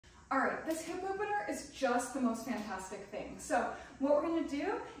All right, this hip opener is just the most fantastic thing. So what we're gonna do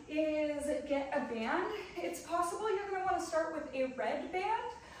is get a band. It's possible you're gonna wanna start with a red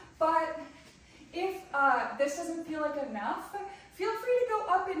band, but if this doesn't feel like enough, feel free to go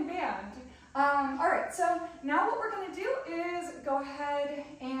up in band. All right, so now what we're gonna do is go ahead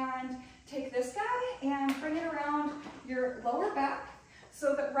and take this guy and bring it around your lower back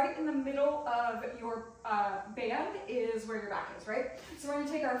so that right in the middle of your band is where your back is, right? So we're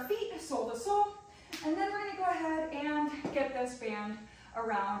gonna take our feet sole to sole, and then we're gonna go ahead and get this band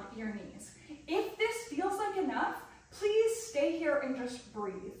around your knees. If this feels like enough, please stay here and just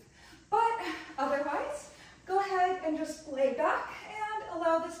breathe. But otherwise, go ahead and just lay back and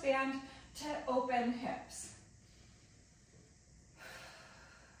allow this band to open hips.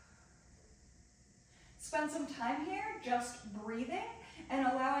 Spend some time here just breathing and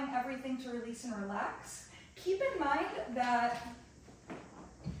allowing everything to release and relax. Keep in mind that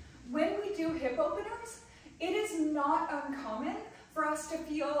when we do hip openers, it is not uncommon for us to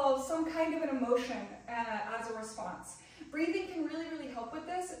feel some kind of an emotion as a response. Breathing can really, really help with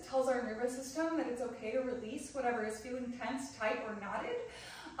this. It tells our nervous system that it's okay to release whatever is feeling tense, tight, or knotted,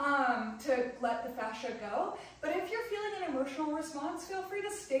 to let the fascia go. But if you're feeling an emotional response, feel free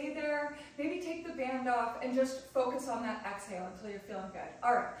to stay there, maybe take the band off and just focus on that exhale until you're feeling good.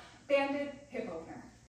 All right, banded hip opener.